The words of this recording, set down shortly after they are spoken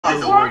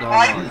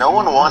No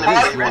one wanted to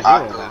watch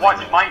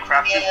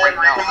Minecraft shit right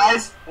now.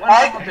 Guys,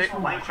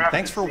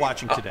 Thanks for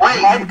watching today.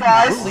 Wait,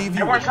 guys. We'll leave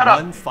you Everyone with shut up.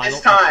 one final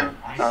It's time.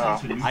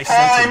 update. I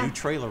sense a new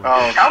trailer.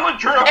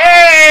 Challenger.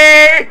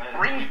 Hey!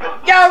 Ring the.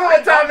 Y'all know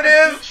what time it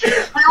is?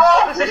 This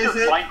is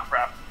just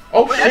Minecraft.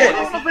 Oh shit!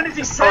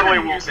 Totally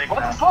music.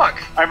 What the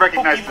fuck? I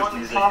recognize this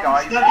music,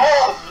 guys.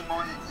 Oh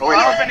wait,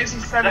 Final Fantasy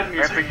 7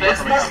 music.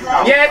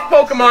 Yeah, it's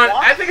Pokemon.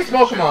 I think it's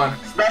Pokemon.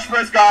 Smash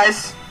Bros,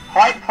 guys.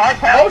 Hype.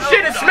 Oh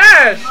shit, it's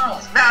Smash!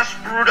 Smash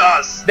brewed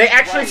us. They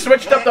actually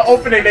switched up the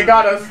opening. They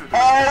got us. Yeah,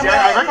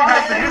 I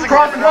recognize the music.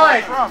 Cross the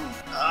line.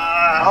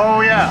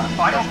 Oh yeah.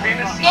 Final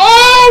Fantasy.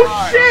 Oh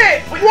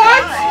shit!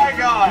 What? Oh my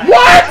god.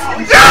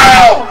 What?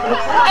 No!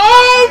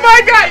 Oh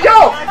my god!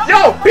 Yo!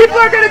 People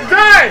are gonna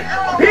die!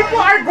 People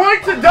are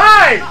going to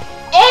die!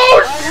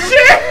 Oh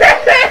shit!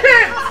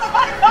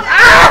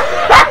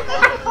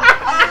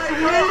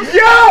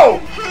 Yo!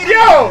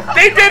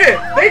 They did it!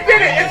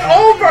 It's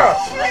over!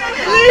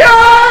 Yo!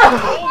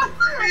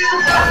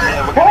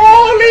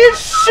 Holy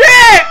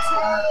shit!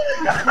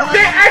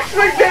 They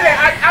actually did it!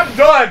 I'm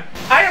done!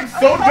 I am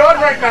so done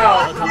right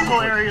now! This is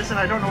hilarious and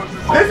I don't know what to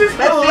say. This is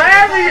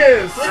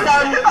hilarious!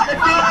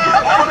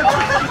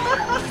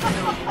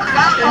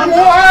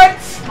 What?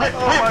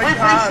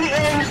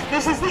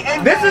 This is the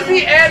end. This is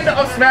the end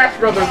of Smash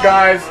Brothers,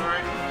 guys.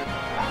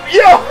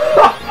 Yo!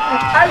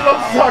 I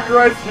love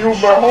Sakurai's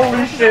humor.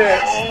 Holy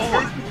shit.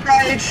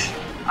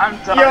 I'm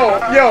done.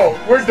 Yo,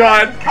 we're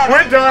done.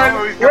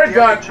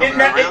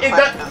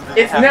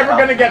 It's never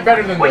gonna get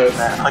better than this.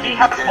 He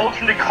has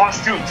alternate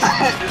costumes.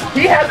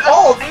 He has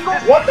all.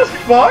 What the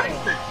fuck?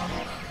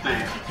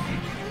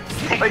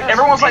 Like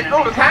everyone's like,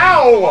 oh,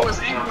 how?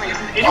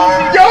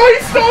 Yo,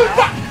 he's so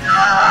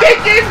They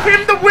gave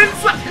him the win.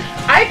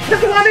 I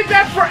just wanted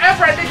that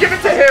forever, and they give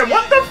it to him.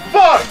 What the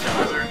fuck?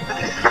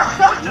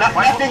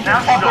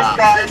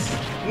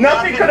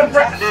 Nothing could have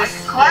brought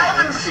this.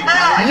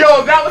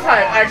 Yo, that was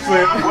hype,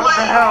 actually. What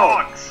the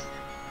hell?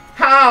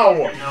 How?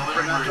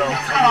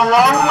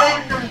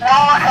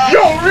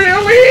 Yo,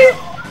 really?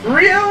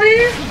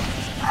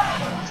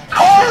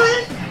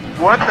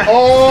 What the?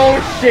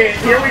 Oh shit!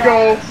 Here we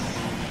go.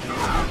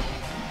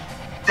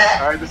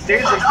 Alright, the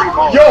stage looks pretty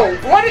cool.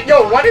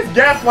 What is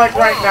gas like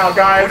right now,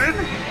 guys?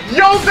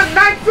 Yo, the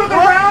Knights of the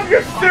Round,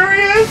 you're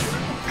serious?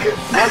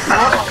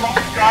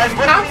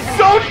 I'm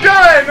so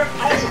done!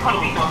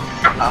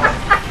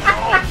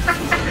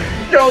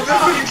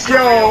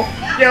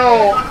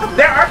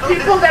 There are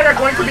people that are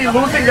going to be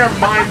losing their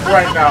minds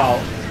right now.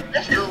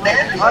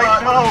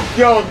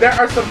 Yo, there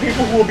are some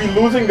people who will be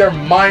losing their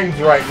minds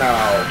right now.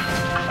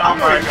 Oh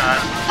my god.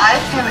 I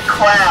see the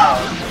cloud,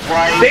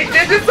 right? They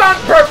did this on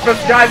purpose,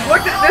 guys.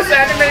 Look at this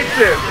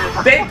animation.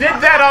 They did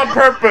that on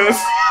purpose.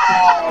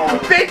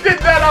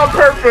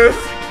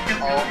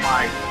 Oh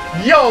my.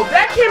 Yo,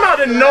 that came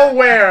out of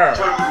nowhere.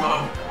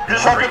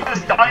 This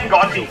dying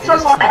got me.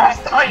 This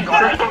dying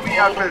got me.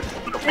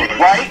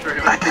 Right?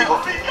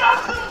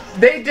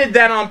 They did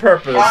that on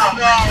purpose.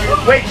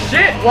 Wait,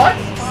 shit, what?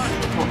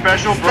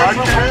 Professional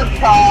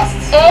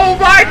broadcast. Oh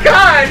my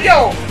god,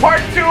 yo,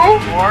 part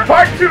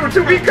two,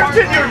 to be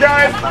continued,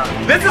 guys.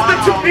 This is the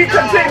to be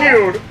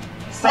continued.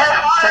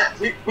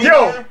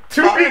 Yo,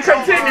 to be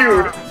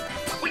continued.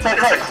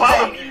 There's a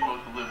cloud.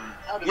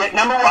 Yeah,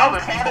 number one,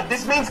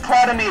 this means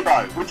Cloud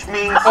Amiibo, which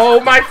means... Oh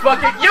my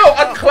fucking... Yo,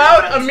 a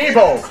Cloud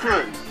Amiibo!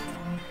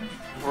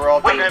 We're all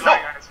doing it. No,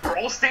 we're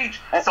all stage.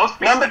 So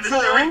number two...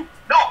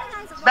 No,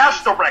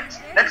 Smash Direct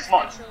next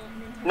month.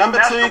 Number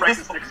two,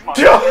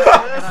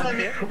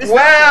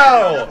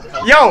 wow!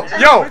 Yo,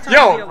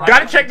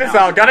 gotta check this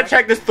out. Gotta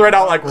check this thread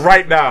out, like,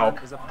 right now.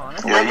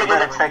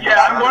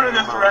 Yeah, I'm going to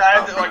the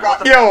thread. Like, what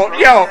the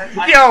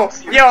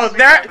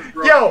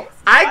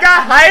I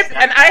got hyped,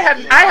 and I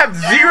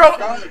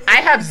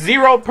have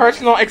zero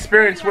personal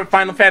experience with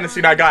Final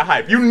Fantasy, and I got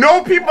hyped. You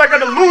know people are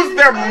gonna lose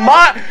their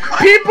mind.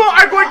 People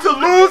are going to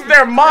lose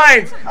their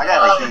minds.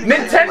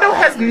 Nintendo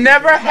has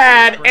never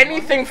had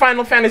anything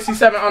Final Fantasy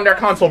 7 on their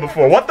console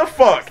before. What the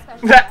fuck?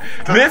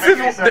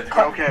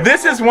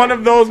 This is one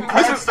of those.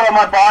 This is on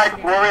my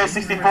bike, Warrior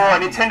 64.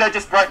 Nintendo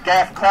just broke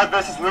Gaff. Cloud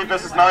versus Root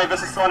versus Mario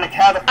versus Sonic.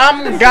 How the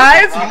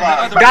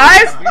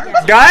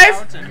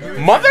guys,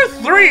 Mother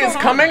 3 is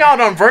coming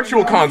out on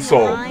Virtual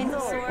Console.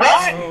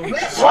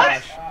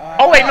 What?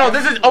 Oh wait, no,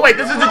 this is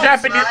the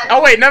Japanese. Oh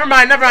wait, never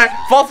mind.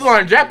 False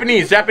alarm.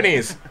 Japanese. I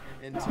was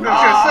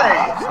gonna say.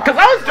 Because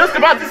I was just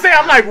about to say,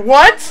 I'm like,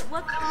 what?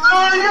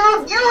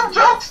 You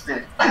joked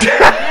it.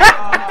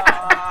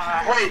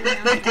 Wait,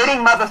 they're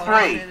getting Mother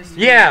 3.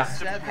 Yeah.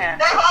 They've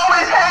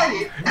always had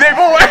it.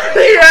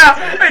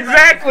 Yeah,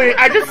 exactly.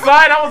 I just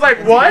saw it, I was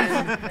like, what?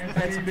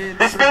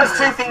 This means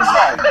two things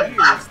though.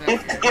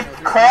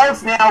 If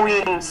Cloud's now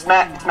in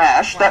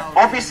Smash, that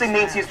obviously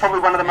means he's probably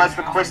one of the most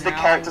requested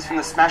characters from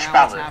the Smash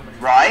Ballad,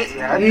 right?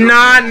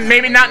 Nah,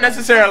 maybe not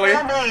necessarily.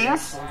 That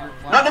means,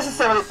 not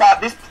necessarily,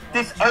 but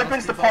this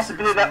opens the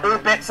possibility that all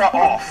bets are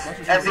off.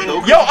 As in,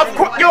 of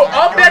course,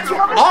 all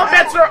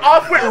bets are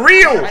off with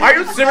Real. Are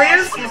you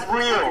serious? Is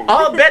real.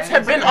 All bets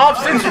have been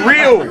off since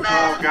Real.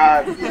 Oh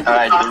God.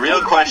 Alright, the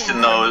real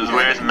question though is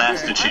where's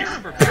Master Chief?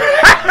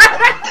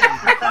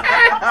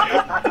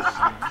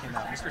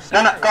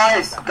 No,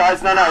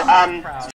 guys, no.